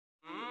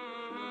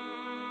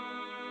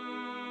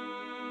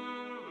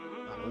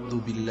أعوذ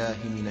بالله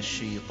من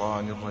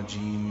الشيطان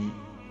الرجيم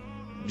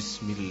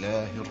بسم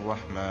الله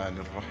الرحمن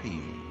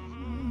الرحيم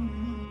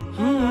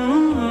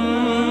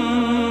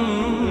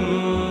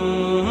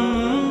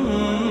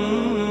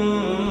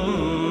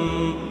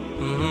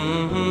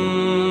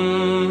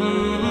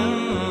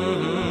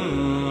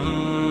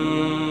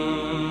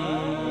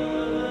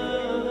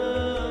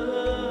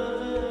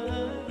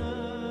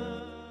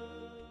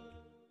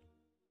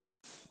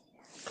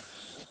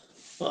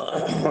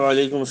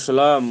وعليكم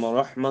السلام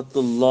ورحمة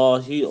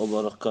الله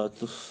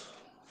وبركاته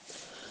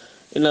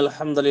إن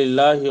الحمد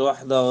لله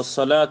وحده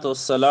والصلاة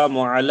والسلام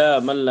على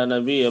من لا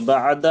نبي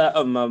بعد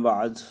أما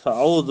بعد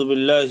فأعوذ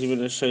بالله من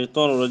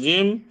الشيطان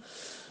الرجيم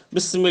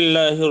بسم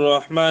الله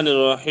الرحمن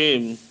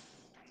الرحيم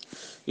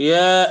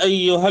يا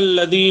أيها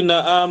الذين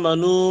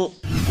آمنوا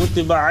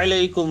كتب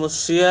عليكم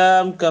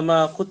الصيام كما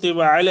كتب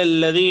على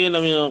الذين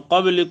من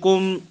قبلكم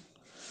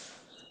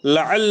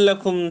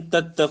لعلكم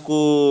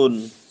تتقون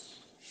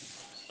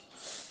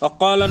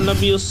وقال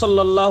النبي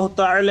صلى الله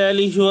تعالى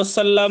عليه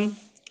وسلم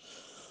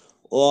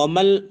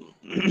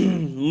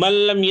ومن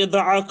لم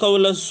يدع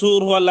قول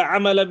الزور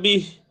والعمل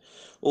به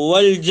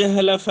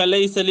والجهل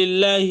فليس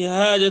لله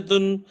حاجة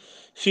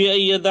في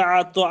أن يدع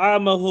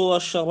طعامه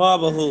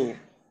وشرابه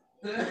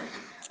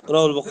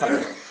رواه البخاري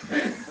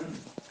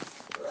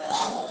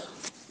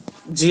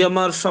জি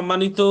আমার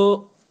সম্মানিত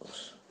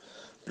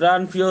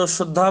প্রাণপ্রিয়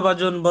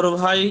শ্রদ্ধাভাজন বড়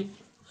ভাই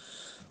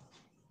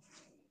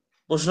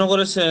প্রশ্ন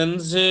করেছেন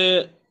যে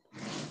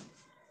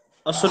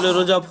আসলে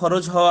রোজা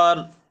ফরজ হওয়ার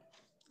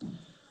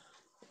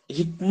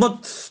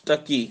হিকমতটা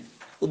কি,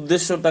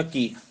 উদ্দেশ্যটা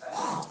কি?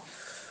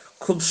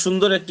 খুব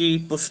সুন্দর একটি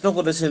প্রশ্ন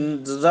করেছেন,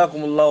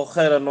 জাযাকুমুল্লাহু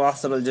খায়রান ওয়া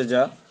আহসানাল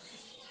জাযা।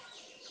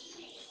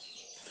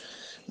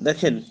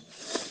 দেখেন,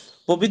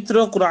 পবিত্র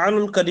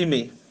কুরআনুল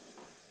কারীমে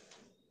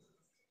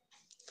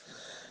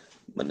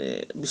মানে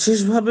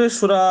বিশেষভাবে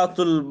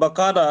সূরাতুল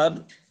বাকারার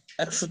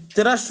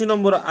 183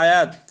 নম্বর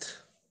আয়াত,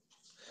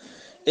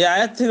 এই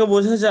আয়াত থেকে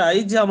বোঝা যায়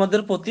যে আমাদের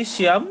প্রতি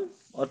সিয়াম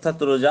অর্থাৎ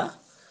রোজা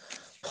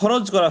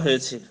ফরজ করা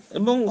হয়েছে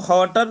এবং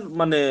হওয়াটার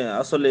মানে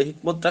আসলে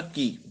হিকমতটা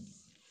কি।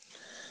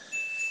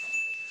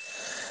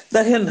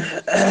 দেখেন,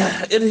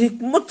 এর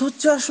হিকমত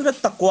হচ্ছে আসলে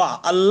তাকওয়া,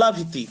 আল্লাহ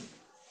ভীতি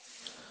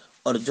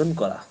অর্জন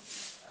করা।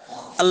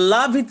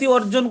 আল্লাহ ভীতি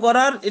অর্জন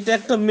করার এটা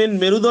একটা মেন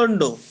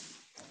মেরুদণ্ড।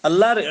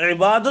 আল্লাহর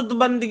ইবাদত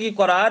বান্দিগি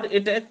করার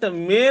এটা একটা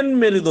মেন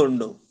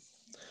মেরুদণ্ড।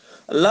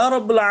 আল্লাহ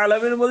রাব্বুল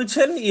আলামিন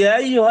বলছেন, ইয়া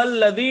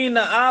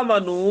আইয়ুহাল্লাযীনা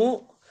আমানু,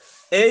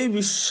 এই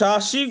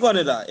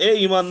বিশ্বাসীগণেরা, এই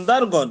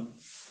ঈমানদারগণ,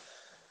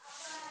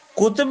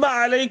 কুতিবা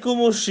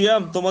আলাইকুমুস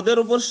সিয়াম, তোমাদের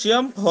উপর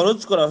সিয়াম ফরজ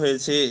করা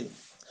হয়েছে,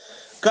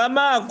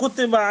 কামা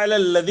কুতিবা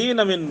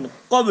আলাল্লাযীনা মিন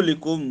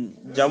ক্বাবলিকুম,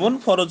 যেমন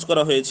ফরজ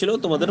করা হয়েছিল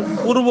তোমাদের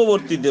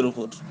পূর্ববর্তীদের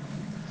উপর,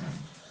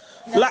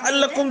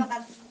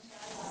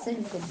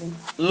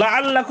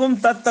 লাআল্লাকুম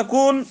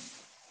তাত্তাকুন,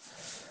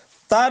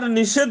 তার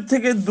নিষেধ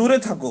থেকে দূরে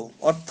থাকো,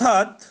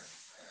 অর্থাৎ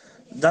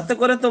যাতে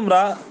করে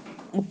তোমরা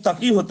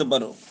মুত্তাকি হতে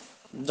পারো,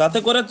 যাতে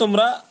করে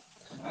তোমরা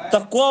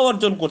তাকওয়া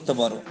অর্জন করতে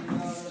পারো।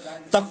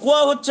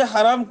 তাকওয়া হচ্ছে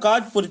হারাম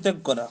কাজ পরিত্যাগ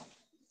করা।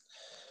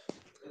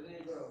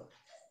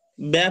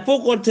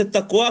 ব্যাপক অর্থে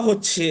তাকওয়া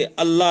হচ্ছে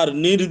আল্লাহর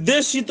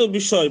নির্দেশিত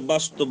বিষয়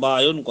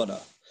বাস্তবায়ন করা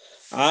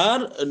আর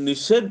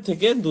নিষেধ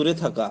থেকে দূরে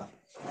থাকা।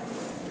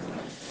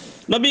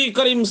 নবী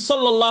করিম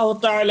সাল্লাল্লাহু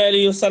তাআলা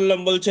আলাইহি ওয়াসাল্লাম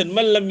বলছেন,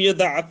 মান লাম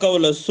ইয়াদা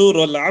কাওলা সুর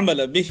ওয়াল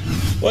আমালা বিহি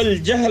ওয়াল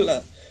জাহলা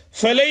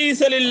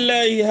ফালাইসা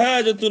লিল্লাহি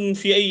হাজাতুন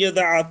ফি আন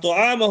ইয়াদা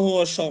তুআমাহু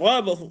ওয়া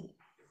শারাবাহু,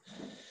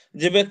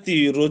 যে ব্যক্তি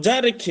রোজা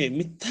রেখে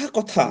মিথ্যা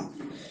কথা,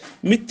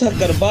 মিথ্যা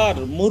কারবার,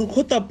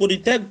 মূর্খতা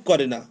পরিত্যাগ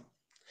করে না,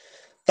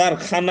 তার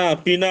খানা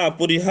পিনা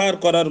পরিহার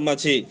করার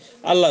মাঝে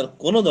আল্লাহর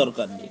কোনো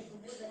দরকার নেই।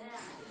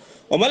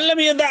 ওমান লাম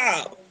ইয়াদা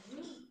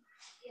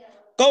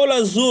কাওলা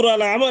যুর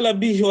ওয়াল আমালা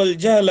বিহি ওয়াল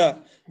জাহলা,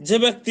 যে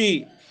ব্যক্তি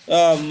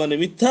মানে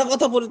মিথ্যা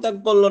কথা পরিত্যাগ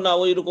করলো না,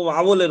 ওই রকম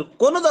আমলের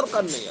কোনো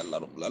দরকার নেই, আল্লাহ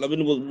রাব্বুল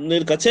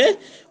আলামিনের কাছে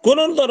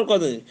কোনো দরকার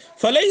নেই।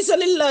 ফালাইসা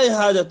লিল্লাহি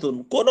হাজাতুন,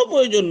 কোনো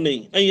প্রয়োজন নেই,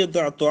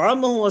 আইয়াতা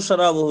তুআমাহু ওয়া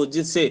শারাবাহু,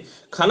 যে সে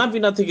খানা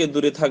পিনা থেকে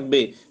দূরে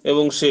থাকবে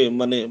এবং সে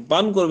মানে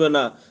পান করবে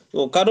না,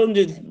 কারণ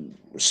যে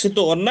সে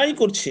তো অন্যায়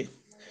করছে।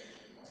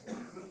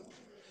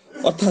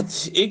 অর্থাৎ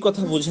এই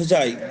কথা বোঝা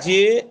যায় যে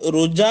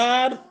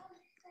রোজার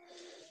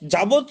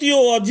যাবতীয়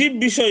অজীব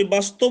বিষয়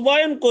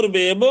বাস্তবায়ন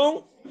করবে এবং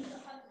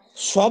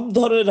সব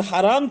ধরনের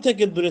হারাম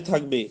থেকে দূরে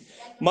থাকবে,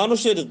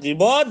 মানুষের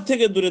গীবত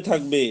থেকে দূরে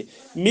থাকবে,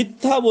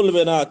 মিথ্যা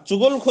বলবে না,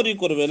 চুগলখড়ি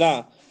করবে না,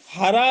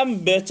 হারাম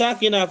বেচা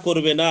কিনা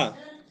করবে না,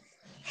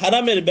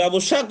 হারামের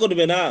ব্যবসা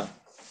করবে না,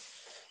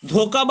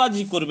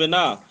 ধোঁকাবাজি করবে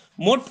না,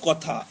 মোট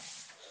কথা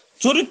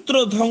চরিত্র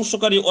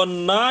ধ্বংসকারী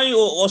অন্যায়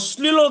ও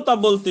অশ্লীলতা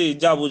বলতে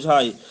যা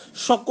বোঝায়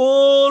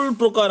সকল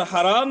প্রকার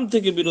হারাম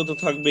থেকে বিরত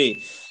থাকবে।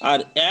 আর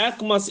এক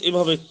মাস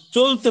এভাবে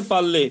চলতে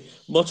পারলে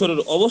বছরের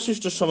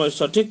অবশিষ্ট সময়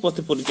সঠিক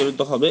পথে পরিচালিত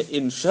হবে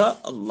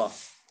ইনশাআল্লাহ।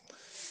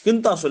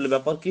 কিন্তু আসলে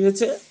ব্যাপার কি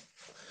হয়েছে,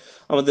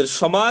 আমাদের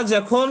সমাজ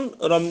এখন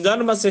রমজান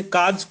মাসে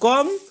কাজ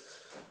কম,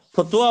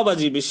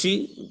 ফতোয়াবাজি বেশি,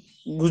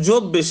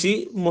 গুজব বেশি,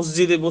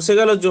 মসজিদে বসে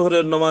গেল,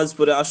 জোহরের নামাজ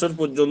পড়ে আসর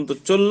পর্যন্ত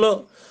চলল,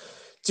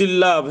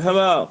 চিল্লা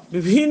ভেবা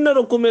বিভিন্ন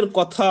রকমের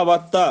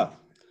কথাবার্তা,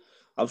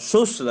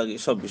 আফসোস লাগে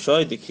সব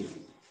বিষয় দেখি।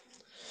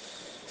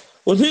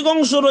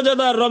 অধিকাংশ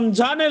রোজাদার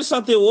রমজানের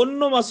সাথে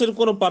অন্য মাসের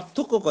কোনো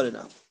পার্থক্য করে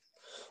না,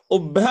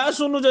 অভ্যাস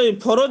অনুযায়ী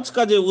ফরজ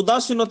কাজে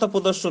উদাসীনতা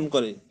প্রদর্শন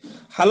করে,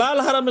 হালাল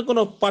হারামে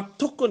কোনো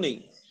পার্থক্য নেই।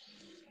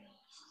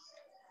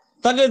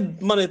 তাকে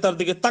তার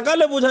দিকে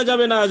তাকালে বোঝা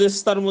যাবে না যে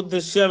তার মধ্যে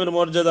সিয়ামের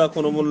মর্যাদা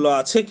কোনো মূল্য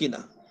আছে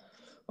কিনা।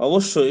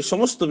 অবশ্যই এই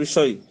সমস্ত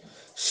বিষয়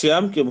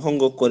সিয়ামকে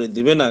ভঙ্গ করে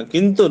দিবে না,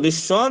 কিন্তু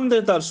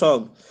নিঃসন্দেহে তার সব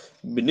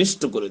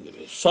বিনষ্ট করে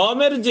দিবে,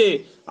 সমের যে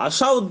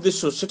আশা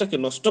উদ্দেশ্য সেটাকে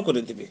নষ্ট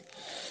করে দিবে।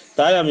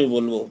 তাই আমি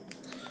বলবো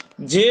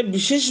যে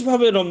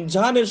বিশেষভাবে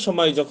রমজানের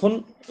সময় যখন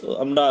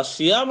আমরা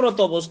সিয়ামরত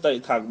অবস্থায়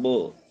থাকব,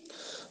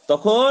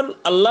 তখন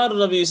আল্লাহর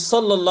নবী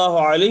সাল্লাল্লাহু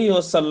আলাইহি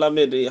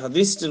ওয়াসাল্লামের এই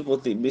হাদিসটির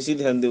প্রতি বেশি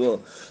ধ্যান দিব।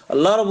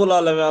 আল্লাহ রাব্বুল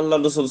আলামিন, আল্লাহ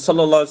রাসূল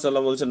সাল্লাল্লাহু আলাইহি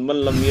ওয়াসাল্লাম বলেছেন, মান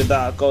লাম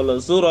ইয়াদা কাওলা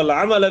যুর ওয়াল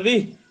আমাল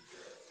বিহি,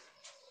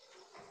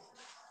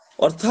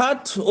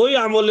 অর্থাৎ ওই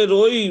আমলের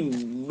ওই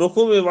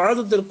রকম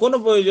ইবাদতের কোনো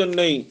প্রয়োজন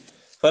নেই,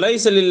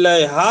 ফালাইসা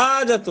লিল্লাহি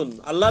হাজাতুন,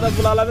 আল্লাহ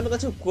রাব্বুল আলামিনের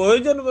কাছে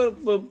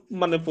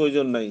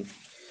প্রয়োজন নাই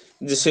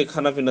যে সে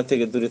খানাপিনা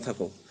থেকে দূরে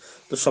থাকো।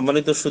 তো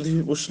সম্মানিত শুধু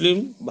মুসলিম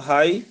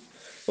ভাই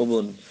ও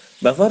বোন,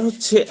 ব্যাপার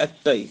হচ্ছে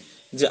একটাই,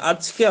 যে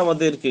আজকে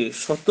আমাদেরকে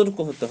সতর্ক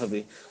হতে হবে,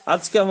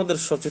 আজকে আমাদের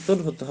সচেতন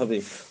হতে হবে।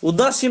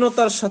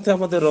 উদাসীনতার সাথে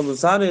আমাদের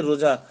রমজানের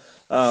রোজা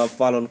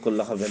পালন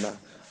করলে হবে না।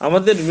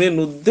 আমাদের মেন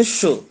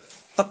উদ্দেশ্য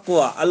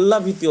তাকওয়া, আল্লাহ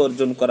ভীতি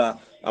অর্জন করা।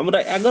 আমরা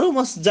 11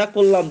 মাস যা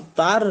করলাম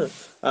তার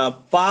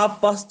পাপ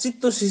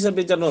প্রায়শ্চিত্ত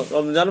হিসাবে যেন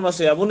রমজান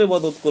মাসে এমন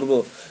ইবাদত করব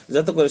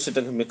যাতে করে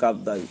সেটাকে মেকআপ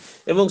দেয়,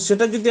 এবং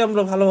সেটা যদি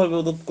আমরা ভালোভাবে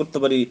ইবাদত করতে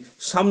পারি,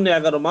 সামনে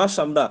 11 মাস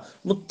আমরা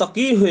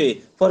মুত্তাকি হয়ে,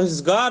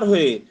 পরহেজগার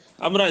হয়ে,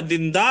 আমরা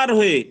দিনদার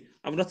হয়ে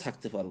আমরা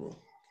থাকতে পারবো।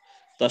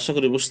 তো আশা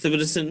করি বুঝতে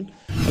পেরেছেন।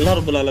 আল্লাহ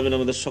রাব্বুল আলামিন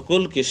আমাদের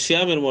সকলকে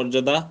সিয়ামের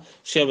মর্যাদা,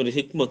 সিয়ামের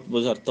হিকমত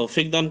বোঝার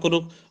তৌফিক দান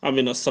করুক।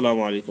 আমিন।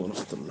 আসসালামু আলাইকুম ওয়া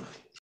রাহমাতুল্লাহ।